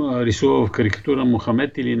се рисува в карикатура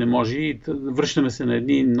Мохамед или не може. И връщаме се на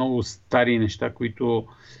едни много стари неща,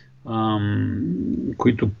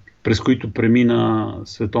 през които премина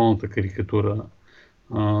световната карикатура.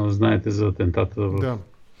 Знаете за атентата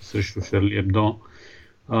срещу Шарли Ебдо.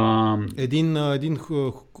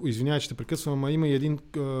 Извинявай, че те прекъсвам, ама има и един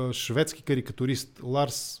шведски карикатурист,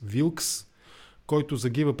 Ларс Вилкс, който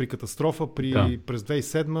загива при катастрофа през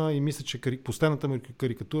 2007 и мисля, че последната му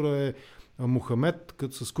карикатура е Мохамед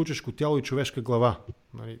с кучешко тяло и човешка глава.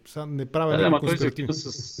 Нали, не правя конспиративни.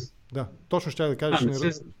 Да, точно ще да кажеш.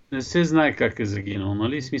 Не се знае как е загинал,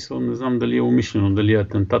 нали? Смисъл, не знам дали е умишлено, дали е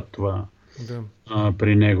атентат това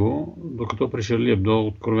при него, докато при Шарли Ебдо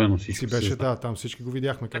откровено всичко си беше, там всички го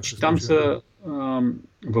видяхме. Там са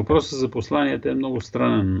въпросът за посланията е много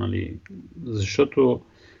странен, нали? Защото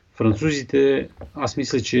французите, аз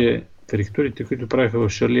мисля, че карикатурите, които правиха в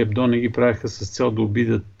Шарли Ебдо, не ги правиха с цел да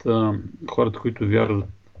обидят хората, които вярват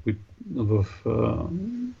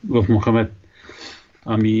в Мохамед.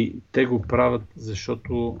 Ами те го правят,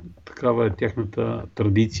 защото такава е тяхната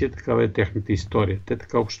традиция, такава е тяхната история. Те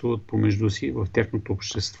така общуват помежду си в тяхното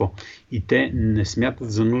общество. И те не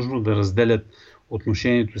смятат за нужно да разделят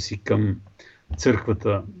отношението си към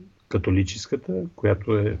църквата католическата,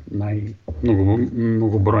 която е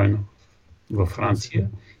многобройна във Франция,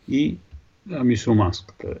 и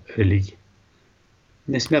мюсюлманската религия.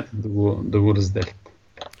 Не смятат да го разделят.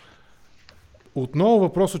 Отново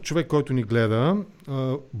въпрос от човек, който ни гледа.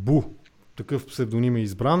 Бу, такъв псевдоним е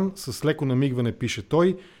избран, с леко намигване пише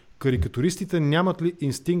той. Карикатуристите нямат ли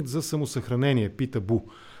инстинкт за самосъхранение? Пита Бу.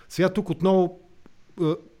 Сега тук отново,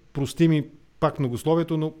 прости ми пак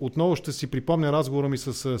многословието, но отново ще си припомня разговора ми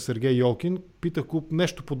с Сергей Йолкин. Питах го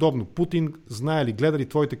нещо подобно. Путин знае ли, гледа ли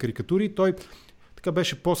твоите карикатури? Той така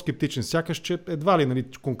беше по-скептичен. Сякаш, че едва ли, нали,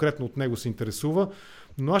 конкретно от него се интересува.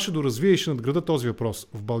 Но аз ще доразвия и ще надграда този въпрос.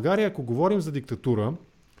 В България, ако говорим за диктатура,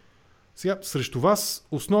 сега срещу вас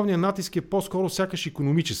основният натиск е по-скоро сякаш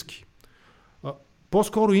икономически.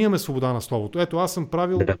 по-скоро имаме свобода на словото. Ето, аз съм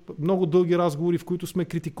правил много дълги разговори, в които сме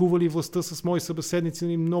критикували властта с мои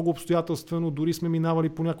събеседници, много обстоятелствено, дори сме минавали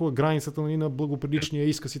понякога границата на благоприличния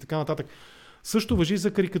изказ и така нататък. Също важи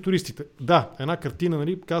за карикатуристите. Да, една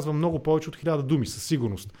картина казва много повече от 1000 думи, със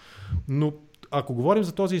сигурност. Но ако говорим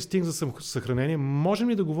за този инстинкт за съхранение, можем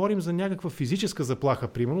ли да говорим за някаква физическа заплаха,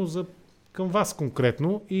 примерно, към вас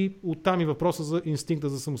конкретно, и оттам и въпроса за инстинкта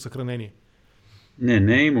за самосъхранение?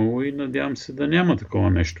 Не е имало и надявам се да няма такова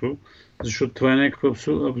нещо, защото това е някаква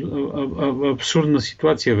абсурдна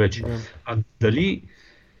ситуация вече. Да. А дали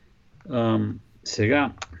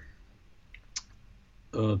сега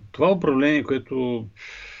това управление, което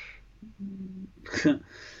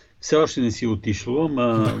все още не си отишло,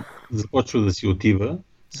 ама започва да си отива,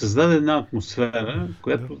 създаде една атмосфера,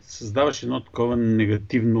 която създаваше едно такова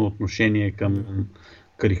негативно отношение към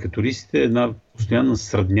карикатуристите, една постоянна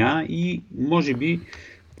сръдня и може би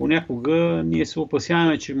понякога ние се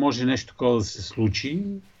опасяваме, че може нещо такова да се случи.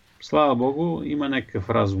 Слава Богу, има някакъв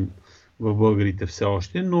разум в българите все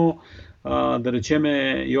още, но да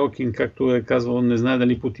речеме Йокин, както е казвал, не знае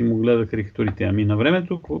дали Путин му гледа карикатурите. Ами на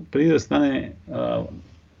времето, преди да стане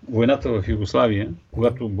войната в Югославия,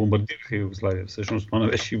 когато бомбардираха Югославия, всъщност това не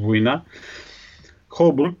беше война,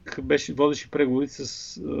 Холбрук водеше преговори с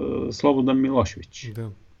Слободан Милошевич. Да.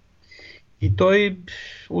 И той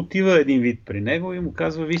отива един вид при него и му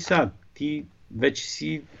казва: Виса, ти вече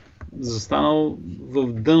си застанал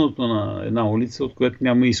в дъното на една улица, от която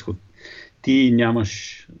няма изход. Ти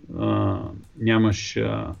нямаш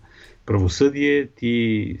правосъдие,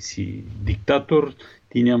 ти си диктатор,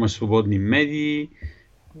 ти нямаш свободни медии.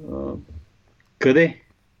 Къде?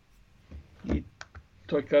 И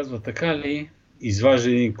той казва: така ли? Изважда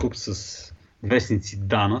един куп с вестници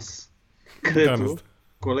Данас, където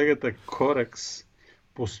колегата Коракс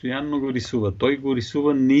постоянно го рисува. Той го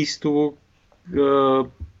рисува неистово,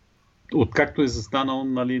 откакто е застанал,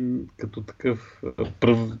 нали, като такъв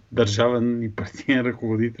пръв държавен и партиен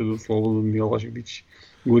ръководител от Слободан Милошевич.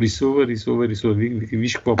 Го рисува.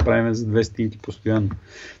 Виж какво правим за 2 стинки постоянно.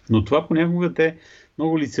 Но това понякога те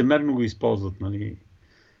много лицемерно го използват, нали,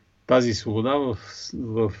 тази свобода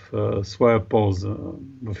в своя полза.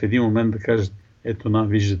 В един момент да кажат: ето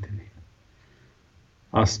виждате ли.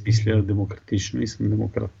 Аз мисля демократично и съм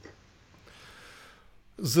демократ.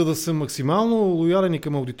 За да съм максимално лоялен и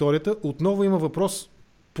към аудиторията, отново има въпрос,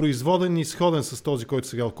 производен и сходен с този, който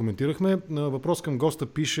сега коментирахме. Въпрос към госта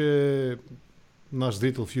пише наш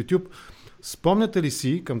зрител в YouTube. Спомняте ли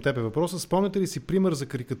си, към теб е въпроса, спомняте ли си пример за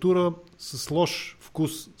карикатура с лош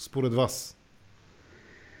вкус според вас?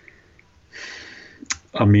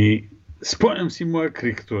 Ами, спомням си моя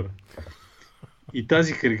карикатура. И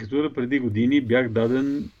тази карикатура преди години бях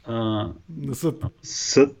даден на съд.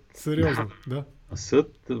 Сериозно, да.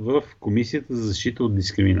 Съд в Комисията за защита от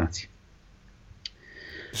дискриминация.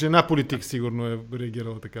 Жена политик сигурно е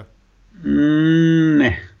реагирала така.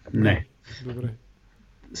 Не. Добре.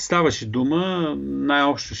 Ставаше дума,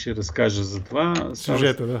 най-общо ще разкажа за това.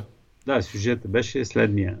 Сюжета, да. Да, сюжета беше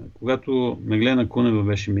следния. Когато Меглена Кунева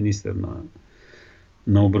беше министър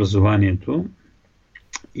на образованието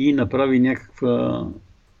и направи някаква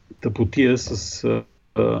тъпотия с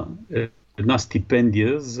една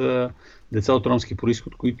стипендия за деца от ромски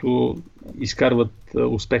произход, които изкарват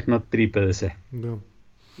успех над 3,50. Да.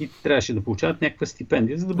 И трябваше да получават някаква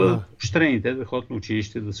стипендия, за да бъдат поощрени, да ходят на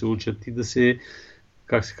училище, да се учат и да се,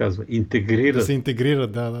 как се казва, интегрират. Да се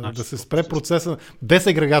интегрират, да се спре процеса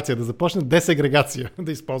десегрегация, да започне десегрегация,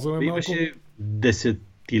 да използваме малко. Имаше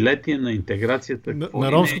десетилетие на интеграцията.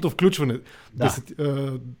 На ромското включване. Да.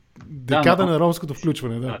 Декада на ромското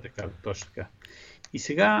включване. Да, декада, точно така. И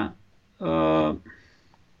сега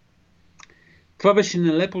това беше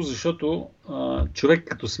нелепо, защото човек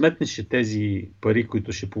като сметнеше тези пари,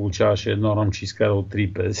 които ще получаваше едно ромче изкарал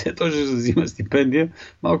 3,50, той ще взима стипендия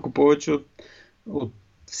малко повече от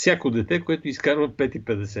всяко дете, което изкарва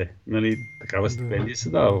 5,50. Нали, такава стипендия се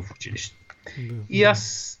дава в училище. И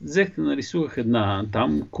аз нарисувах една.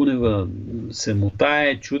 Там Кунева се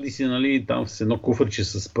мотае, чуди се, нали, там с едно куфърче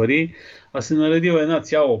с пари, а се наредила една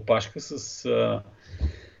цяла опашка с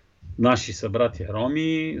наши събратия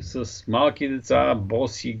роми, с малки деца,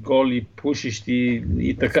 боси, голи, пушещи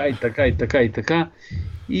и така.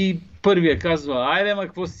 И първия казва: айде,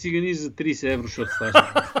 какво си циганиш за 30 евро, защото ставаш.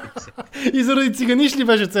 И заради циганиш ли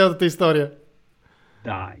беше цялата история?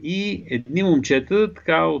 Да, и едни момчета,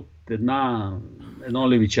 така от едно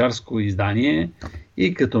левичарско издание,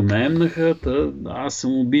 и като ме емнаха, аз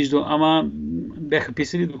съм обиждал, ама бяха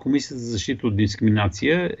писали до Комисията за защита от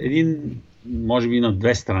дискриминация, може би на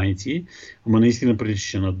 2 страници, ама наистина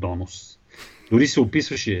приличаше на донос. Дори се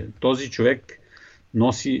описваше този човек,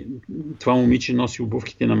 това момиче носи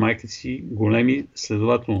обувките на майка си големи,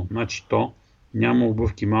 следователно, значи то няма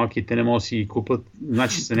обувки малки, те не могат да си ги купат,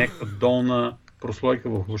 значи са някаква долна прослойка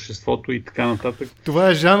в обществото и така нататък. Това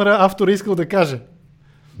е жанра, автора искал да каже.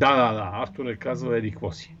 Да, автора е казал еди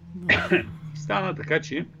какво си. Стана така,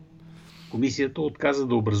 че комисията отказа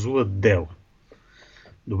да образува дело.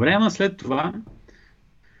 Добре, ама след това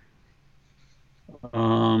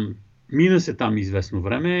мина се там известно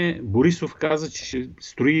време. Борисов каза, че ще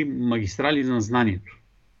строи магистрали на знанието.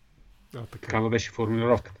 Такава беше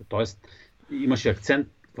формулировката. Тоест, имаше акцент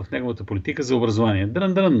в неговата политика за образование.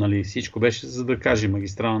 Дрън, нали? Всичко беше за да каже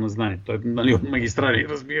магистрала на знанието. Той, нали, от магистрали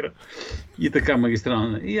разбира. И така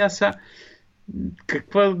магистрала. И аз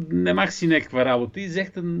немах си някаква работа и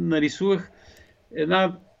взех да нарисувах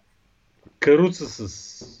една каруца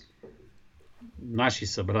с наши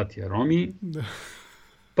събратия роми.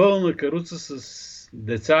 Пълна каруца с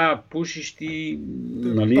деца, пушещи,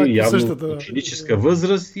 нали, явно ученическа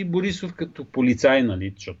възраст и Борисов като полицай,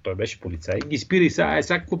 нали, защото той беше полицай, ги спира и сега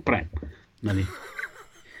какво правим, нали.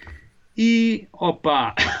 И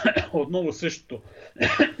отново същото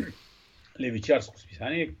левичарско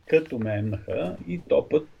списание, като ме емнаха и то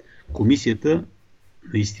път комисията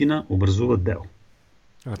наистина образува дело.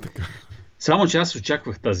 Така. Само че аз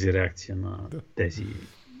очаквах тази реакция на тези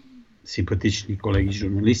симпатични колеги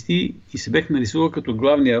журналисти и се бех нарисувал като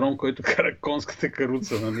главния ром, който кара конската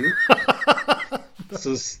каруца, нали?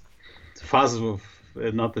 С фаз в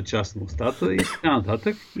едната част на устата и така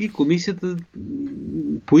нататък. И комисията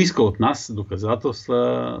поиска от нас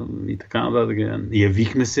доказателства и така нататък.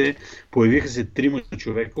 Явихме се, появиха се 3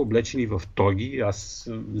 човека, облечени в тоги. Аз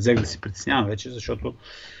взех да се притеснявам вече, защото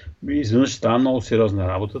изведнъж става много сериозна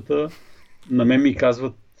работата. На мен ми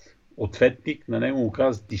казват ответник, на него му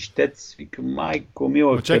казват ищец, вика майко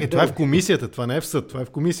мила. Но чакай, това е в комисията, това не е в съд, това е в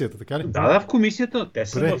комисията, така ли? Да, в комисията. Те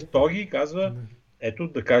са в тоги и казва, ето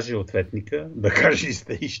да каже ответника, да каже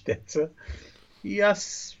ищеца. И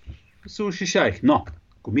аз се ушишаих. Но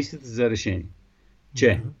комисията за решение,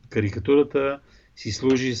 че карикатурата си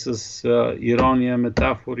служи с ирония,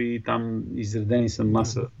 метафори, там изредени са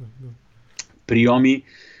маса прийоми,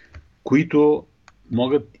 които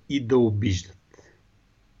могат и да обиждат.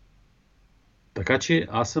 Така че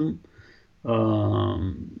аз съм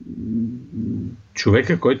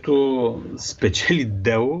човека, който спечели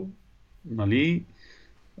дело, нали,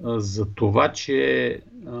 за това, че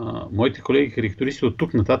моите колеги карикатуристи от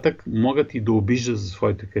тук нататък могат и да обиждат за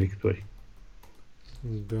своите карикатури.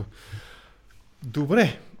 Да.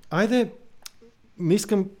 Добре, айде, не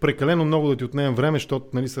искам прекалено много да ти отнемем време, защото,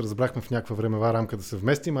 нали, се разбрахме в някаква времева рамка да се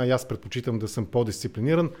вместим, а аз предпочитам да съм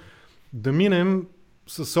по-дисциплиниран. Да минем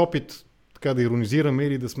с опит така да иронизираме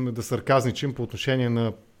или да сарказничим по отношение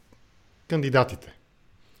на кандидатите.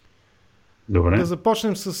 Добре. Да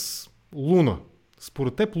започнем с Луна.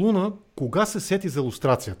 Според теб Луна кога се сети за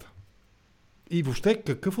лустрацията? И въобще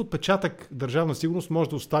какъв отпечатък Държавна сигурност може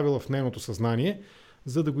да оставила в нейното съзнание,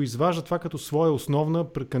 за да го изважда това като своя основна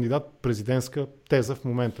кандидат президентска теза в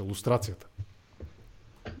момента, лустрацията?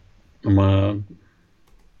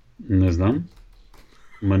 Не знам.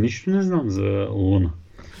 Нищо не знам за Луна.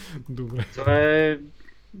 Добре. Това е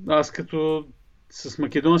аз като с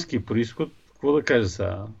македонски произход, какво да кажа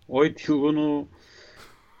сега? Ой ти Луно...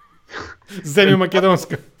 Вземи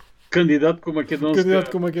македонска. Кандидатко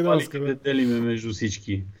македонска. Да делиме между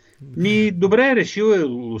всички. Добре, решила е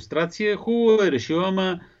лустрация, хубаво е решила,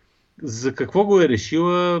 ама за какво го е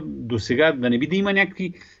решила до сега? Да не би да има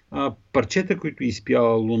някакви парчета, които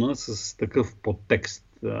изпяла Луна с такъв подтекст,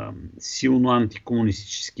 силно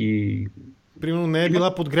антикомунистически. Примерно не е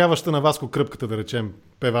била подгряваща на Васко Кръпката, да речем,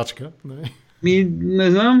 певачка.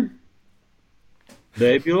 Не знам.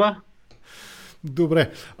 Да е била.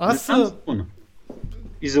 Добре.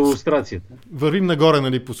 И за илюстрацията. Вървим нагоре,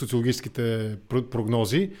 нали, по социологическите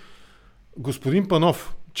прогнози. Господин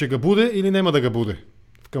Панов, че ga буде или няма да ga буде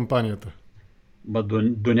в кампанията?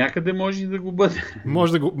 До някъде може и да го бъде.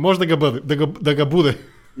 Може да ga бъде, да ga буде.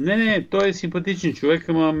 Не, той е симпатичен човек,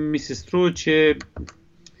 ама ми се струва, че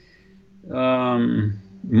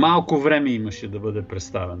малко време имаше да бъде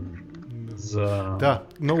представен. Да,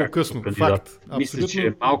 много късно. Кандидат. Факт. Мисля,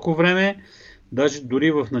 че малко време. Даже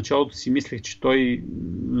дори в началото си мислех, че той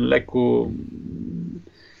леко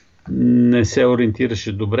не се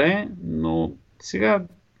ориентираше добре, но сега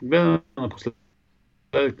гледам напоследък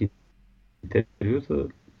интервюта,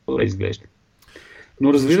 добре изглежда.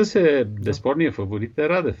 Но разбира се, безспорният фаворит е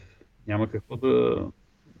Радев. Няма какво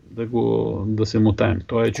да се мотаем.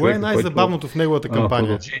 Той е човек, кое е най-забавното в неговата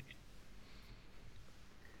кампания?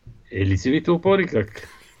 Лицевите опори как?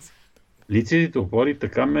 Лицевите опори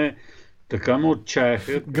така ме Така ме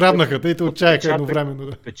отчаяха. Грабнаха, те отчаяха едновременно.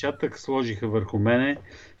 Да. Печатък сложиха върху мене.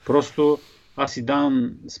 Просто аз си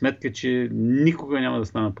давам сметка, че никога няма да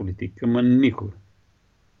стана политик. Ама никога.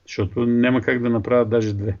 Защото няма как да направя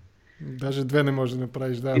даже две. Даже две не можеш да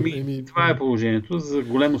направиш. Да. Това е положението. За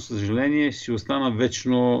големо съжаление ще остана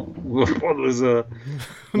вечно в подлеза.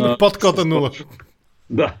 На подкота 0.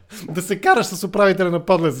 Да. Да се караш с управителя на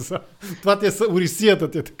подлеза. Това ти е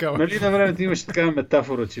орисията ти е такава. Нали на времето имаше такава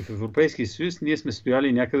метафора, че в Европейския съюз ние сме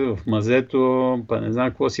стояли някъде в мазето, па не знам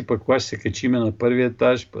какво си, пък кога ще се качиме на първия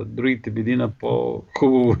етаж, па другите били на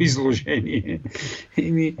по-хубаво изложение.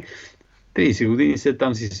 30 години след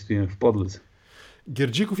там си стоим в подлеза.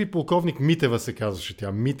 Герджиков и полковник Митева се казваше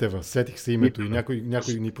тя. Митева, сетих се името и някой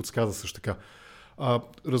ни подсказа също така.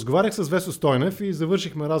 Разговарях с Весо Стойнев и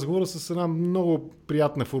завършихме разговора с една много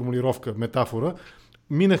приятна формулировка, метафора.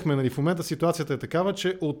 Минахме, нали, в момента ситуацията е такава,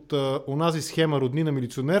 че от онази схема роднина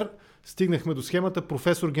милиционер стигнахме до схемата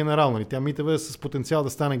професор-генерал. Нали. Тя Митева е с потенциал да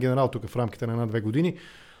стане генерал тук в рамките на 1-2 години.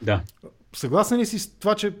 Да. Съгласен ли си с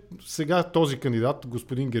това, че сега този кандидат,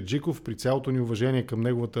 господин Герджиков, при цялото ни уважение към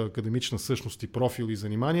неговата академична същност и профил и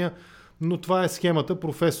занимания, но това е схемата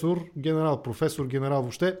професор-генерал.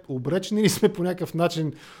 Въобще, обречени ли сме по някакъв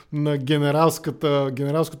начин на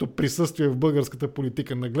генералското присъствие в българската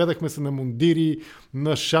политика? Нагледахме се на мундири,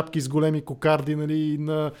 на шапки с големи кокарди, нали,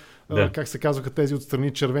 на, как се казваха тези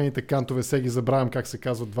отстрани червените кантове, сега ги забравям как се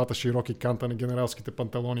казват двата широки канта на генералските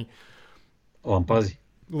панталони.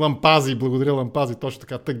 Лампази, благодаря, лампази, точно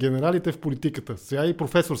така. Та генералите в политиката. Сега и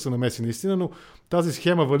професор се намеси наистина, но тази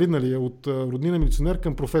схема валидна ли е от роднина милиционер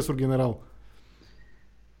към професор-генерал?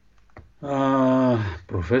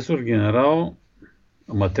 Професор-генерал,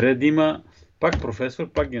 ама трябва да има пак професор,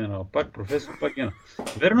 пак генерал, пак професор, пак генерал.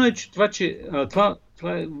 Верно е, че това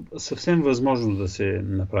е съвсем възможно да се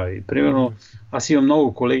направи. Примерно, аз имам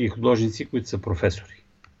много колеги художници, които са професори.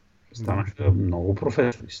 Станаха много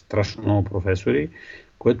професори, страшно много професори,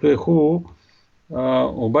 което е хубаво.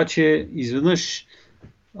 Обаче изведнъж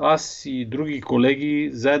аз и други колеги,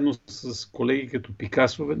 заедно с колеги като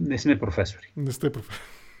Пикасо, не сме професори. Не сте професори.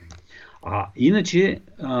 Иначе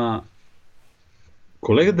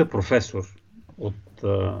колегата професор от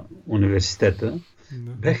университета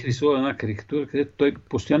бех рисувал една карикатура, където той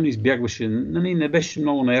постоянно избягваше, нали, не беше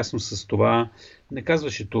много наясно с това, не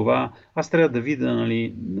казваше това. Аз трябва да видя,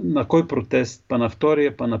 нали, на кой протест, па на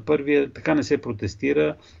втория, па на първия, така не се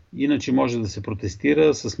протестира, иначе може да се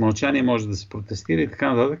протестира, с мълчание може да се протестира и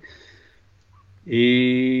така нататък.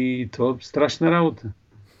 И това е страшна работа.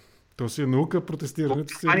 То си е наука,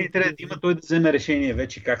 протестирането. Трябва да има той да вземе решение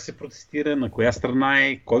вече как се протестира, на коя страна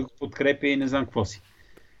е, кой го подкрепя и не знам какво си.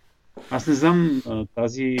 Аз не знам,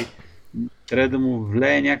 трябва да му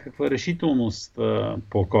влее някаква решителност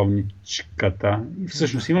полковничката. И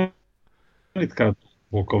всъщност има ли така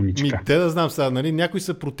полковничка? Те да знам сега, нали, някои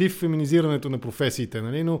са против феминизирането на професиите,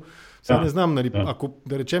 нали, но сега не знам, нали, ако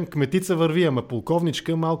да речем кметица върви, ама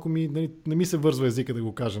полковничка, малко нали, не ми се вързва езика да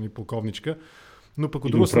го кажа, ни полковничка, но пък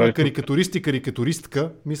от друга страна карикатурист и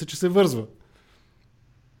карикатуристка, мисля, че се вързва.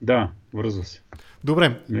 Да, вързва се.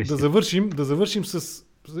 Добре, да завършим с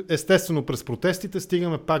естествено през протестите,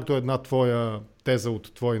 стигаме пак до една твоя теза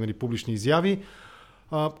от твои, нали, публични изяви.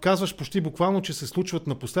 Казваш почти буквално, че се случват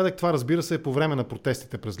напоследък, това разбира се е по време на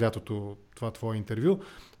протестите през лятото, това твое интервю,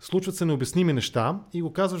 случват се необясними неща и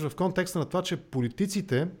го казваш в контекста на това, че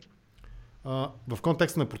политиците, в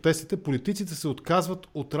контекста на протестите, политиците се отказват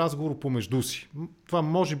от разговор помежду си. Това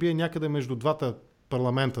може би е някъде между двата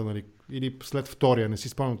парламента, нали, или след втория, не си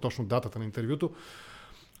спомням точно датата на интервюто.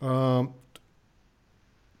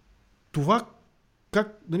 Това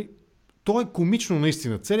как, нали, то е комично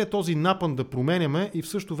наистина. Целият този напън да променяме и в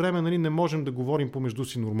същото време, нали, не можем да говорим помежду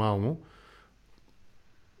си нормално.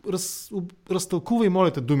 Разтълкувай,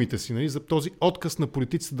 молите, думите си, нали, за този отказ на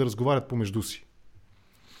политиците да разговарят помежду си.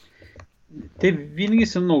 Те винаги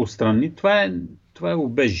са много странни. Това е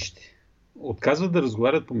убежище. Отказват да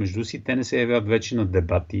разговарят помежду си, те не се явяват вече на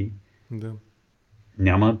дебати. Да.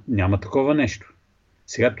 Няма такова нещо.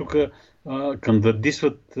 Сега тук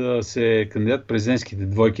кандидатстват се кандидат президентските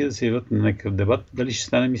двойки да се явят на някакъв дебат. Дали ще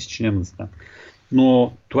стане, мисля, че няма да стане.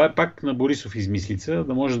 Но това е пак на Борисов измислица,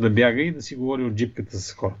 да може да бяга и да си говори от джипката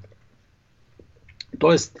с хората.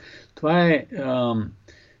 Тоест, това е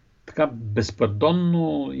така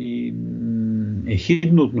безпардонно и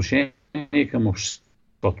ехидно отношение към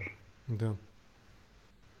обществото. Да.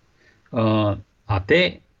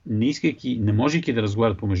 Те, не можейки да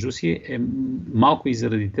разговарят помежду си, е малко и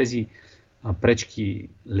заради тези пречки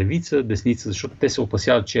левица, десница, защото те се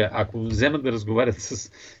опасяват, че ако вземат да разговарят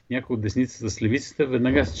с някой от десницата с левицата,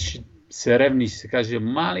 веднага се ревни, ще се каже,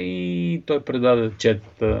 мали, той предаде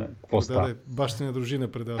четата, какво става. Бащина дружина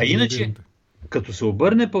предаде. А иначе, като се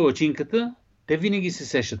обърне палачинката, те винаги се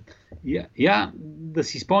сещат. Я да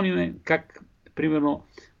си спомним как, примерно,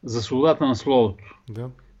 за свободата на словото. Да.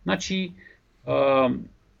 Значи,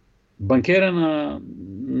 банкера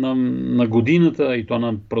на годината, и то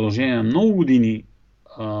на продължение на много години,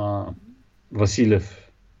 Василев,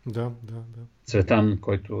 да. Цветан,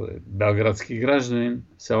 който е белградски гражданин,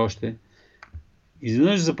 все още,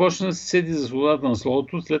 изведнъж започна да се седи за свободата на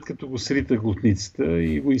словото, след като го срита глутницата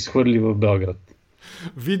и го изхвърли в Белград.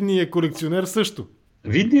 Видният колекционер също.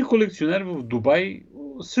 Видният колекционер в Дубай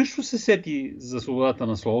също се сети за свободата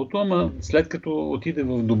на словото, ама след като отиде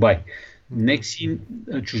в Дубай. Нека си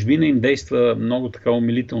чужбина им действа много така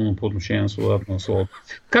умилително по отношение на свободата на словото.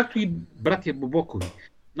 Както и братя Бобокови.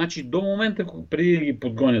 Значи до момента, преди да ги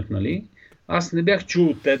подгонят, нали, аз не бях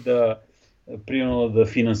чул те примерно да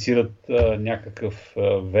финансират някакъв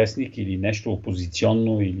вестник или нещо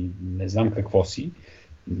опозиционно или не знам какво си.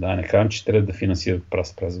 Да, не казвам, че трябва да финансират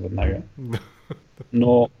прас веднага.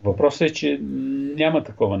 Но въпросът е, че няма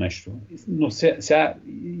такова нещо. Но сега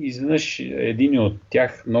изведнъж един от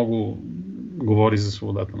тях много говори за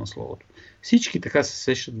свободата на словото. Всички така се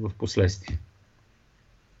сещат в последствие.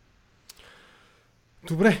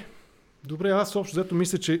 Добре, аз общо взето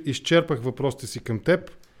мисля, че изчерпах въпросите си към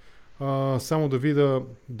теб. Само да видя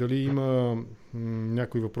дали има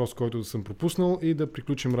някой въпрос, който да съм пропуснал и да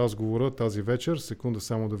приключим разговора тази вечер. Секунда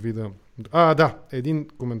само да видя. Да, един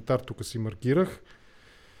коментар тук си маркирах.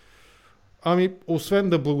 Освен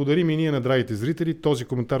да благодарим и ние на драгите зрители, този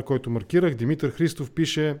коментар, който маркирах, Димитър Христов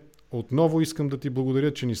пише: отново искам да ти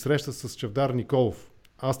благодаря, че ни среща с Чавдар Николов.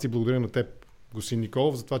 Аз ти благодаря на теб, господин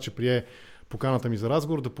Николов, за това, че прие поканата ми за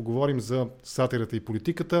разговор, да поговорим за сатирата и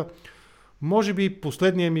политиката. Може би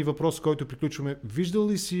последният ми въпрос, с който приключваме. Виждал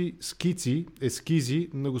ли си ескизи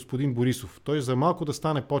на господин Борисов? Той за малко да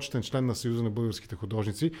стане почетен член на Съюза на българските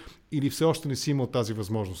художници, или все още не си имал тази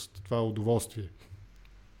възможност? Това е удоволствие.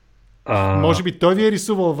 Може би той ви е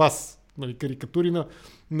рисувал вас. Карикатури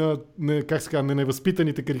на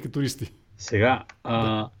невъзпитаните карикатуристи. Сега,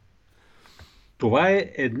 това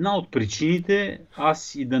е една от причините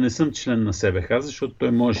аз и да не съм член на СБХ, защото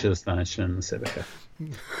той можеше да стане член на СБХ.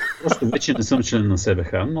 Просто вече не съм член на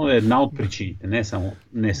СБХ, но е една от причините,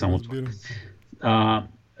 не е само това.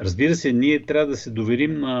 Разбира се, ние трябва да се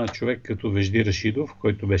доверим на човек като Вежди Рашидов,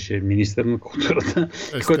 който беше министър на културата,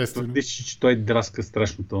 който твърди, че той драска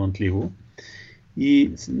страшно талантливо.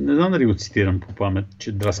 И не знам дали го цитирам по памет,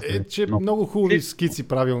 че драска... че много хубави скици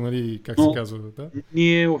правил, нали, как се казва. Да?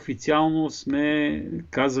 Ние официално сме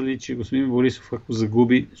казали, че господин Борисов, ако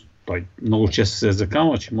загуби, той много често се е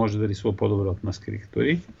закамал, че може да рисува по-добре от нас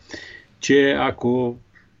карикатури, че ако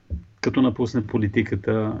като напусне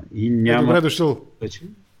политиката и няма... Добре дошъл. Вече,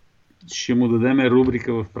 ще му дадем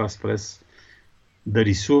рубрика в Прас-прес да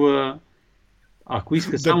рисува, ако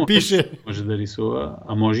иска само пише. Може да рисува,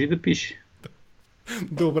 а може и да пише.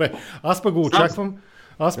 Добре. Аз пък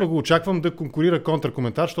го очаквам да конкурира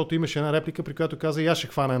Контракоментар, защото имаше една реплика, при която каза: я ще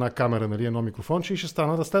хвана една камера, нали, едно микрофонче и ще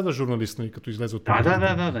стана да следва журналист, нали, като излезе от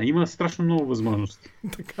това. Да. Има страшно много възможности.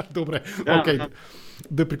 Така, добре. Окей.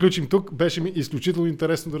 Да приключим тук. Беше ми изключително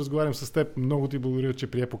интересно да разговарям с теб. Много ти благодаря, че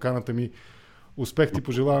прие поканата ми. Успех ти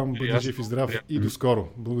пожелавам, бъди жив и здрав и до скоро.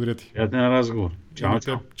 Благодаря ти. Приятен разговор. Чао.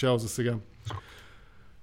 Чао за сега.